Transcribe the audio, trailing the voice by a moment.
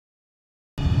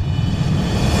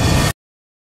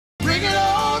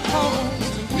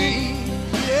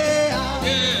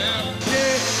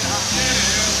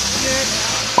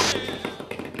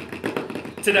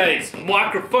Today's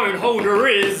microphone holder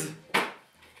is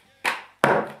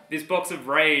this box of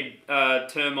Raid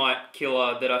termite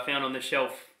killer that I found on the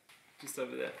shelf just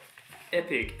over there.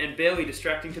 Epic and barely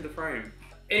distracting to the frame.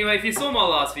 Anyway, if you saw my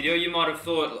last video, you might have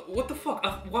thought, what the fuck?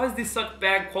 Why is this such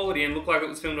bad quality and look like it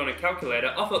was filmed on a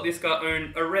calculator? I thought this guy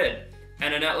owned a Red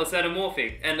and an Atlas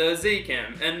anamorphic and a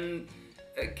Z-cam and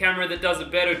a camera that does a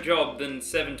better job than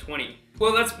 720.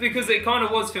 Well, that's because it kind of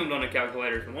was filmed on a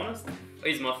calculator, if I'm honest. I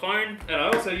use my phone and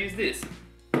I also use this.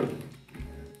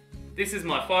 This is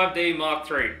my 5D Mark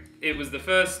III. It was the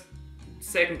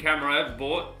second camera I ever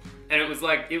bought, and it was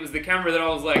the camera that I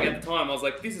was like, at the time, I was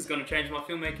like, this is gonna change my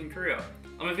filmmaking career.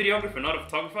 I'm a videographer, not a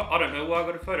photographer. I don't know why I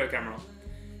got a photo camera.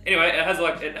 Anyway,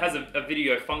 it has a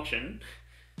video function,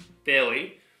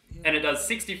 barely, and it does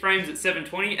 60 frames at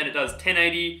 720, and it does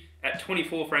 1080 at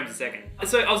 24 frames a second.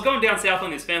 So I was going down south on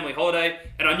this family holiday,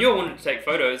 and I knew I wanted to take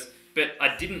photos, but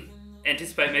I didn't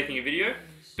anticipate making a video.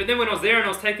 But then when I was there and I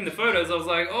was taking the photos, I was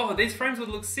like, oh, these frames would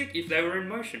look sick if they were in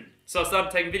motion. So I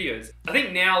started taking videos. I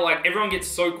think now, like, everyone gets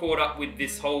so caught up with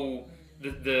this whole,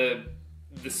 the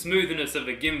smoothness of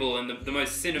a gimbal and the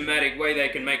most cinematic way they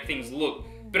can make things look.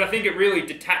 But I think it really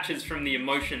detaches from the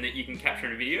emotion that you can capture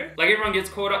in a video. Like, everyone gets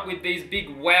caught up with these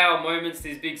big wow moments,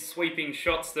 these big sweeping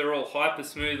shots. They're all hyper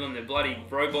smooth on their bloody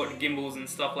robot gimbals and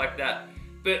stuff like that.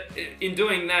 But in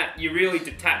doing that, you really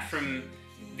detach from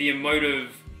the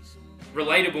emotive,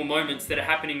 relatable moments that are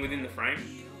happening within the frame.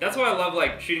 That's why I love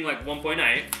like shooting like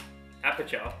 1.8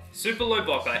 aperture, super low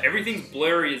bokeh, everything's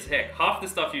blurry as heck. Half the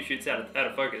stuff you shoot's out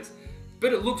of focus,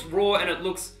 but it looks raw and it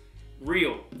looks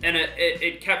real, and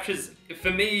it captures,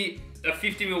 for me, a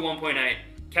 50mm 1.8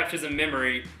 captures a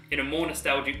memory in a more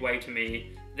nostalgic way to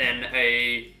me than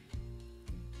a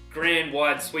grand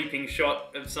wide sweeping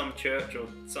shot of some church or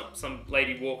some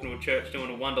lady walking to a church doing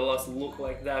a Wanderlust look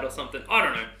like that or something. I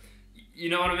don't know. You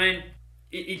know what I mean?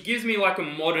 It gives me like a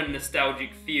modern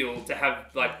nostalgic feel to have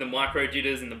like the micro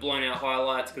jitters and the blown out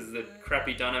highlights because of the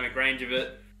crappy dynamic range of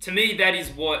it. To me, that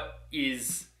is what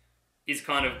is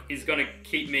going to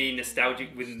keep me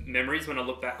nostalgic with memories when I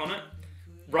look back on it.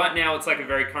 Right now, it's like a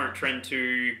very current trend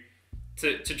to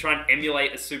try and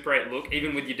emulate a Super 8 look.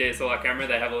 Even with your DSLR camera,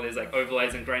 they have all these like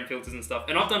overlays and grain filters and stuff.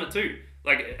 And I've done it too.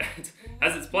 Like, it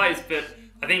has its place, but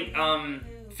I think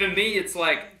for me, it's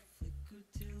like,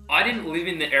 I didn't live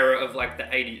in the era of like the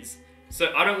 80s.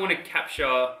 So I don't want to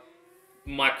capture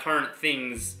my current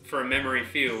things for a memory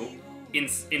feel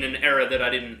in an era that I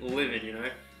didn't live in, you know?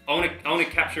 I want to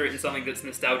capture it in something that's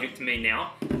nostalgic to me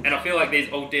now. And I feel like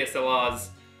these old DSLRs,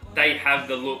 they have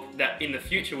the look that in the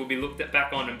future will be looked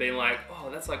back on and be like, oh,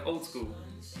 that's like old school.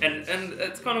 And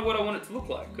that's kind of what I want it to look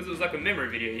like, because it was like a memory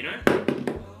video, you know?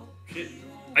 Shit.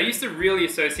 I used to really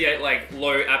associate like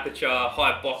low aperture,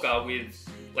 high bokeh with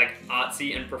like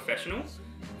artsy and professional.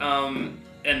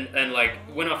 And like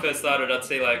when I first started, I'd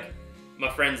see like my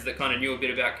friends that kind of knew a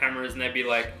bit about cameras, and they'd be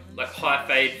like high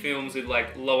fade films with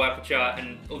like low aperture,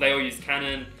 and they all used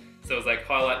Canon, so it was like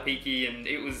highlight peaky, and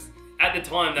it was, at the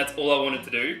time, that's all I wanted to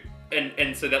do,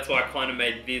 and so that's why I kind of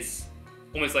made this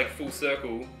almost like full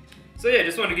circle. So yeah,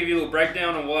 just wanted to give you a little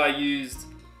breakdown on why I used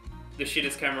the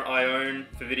shittest camera I own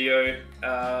for video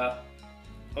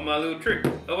on my little trip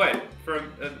away for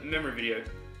a memory video.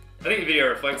 I think the video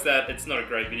reflects that. It's not a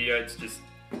great video, it's just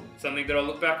something that I'll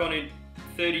look back on in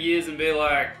 30 years and be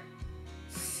like,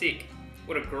 sick.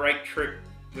 What a great trip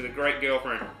with a great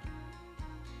girlfriend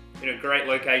in a great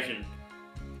location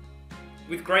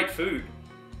with great food.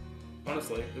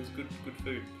 Honestly, it was good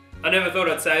food. I never thought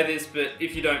I'd say this, but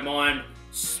if you don't mind,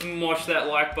 smash that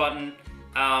like button.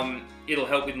 It'll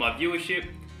help with my viewership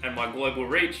and my global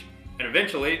reach, and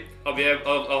eventually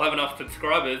I'll have enough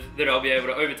subscribers that I'll be able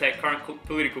to overtake current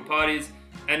political parties,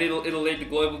 and it'll lead to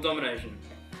global domination.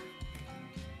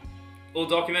 All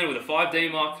documented with a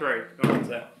 5D Mark III.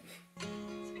 Comes out.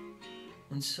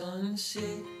 When sunset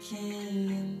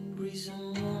can breeze the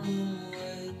morning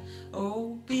away,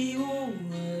 oh, be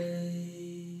alright.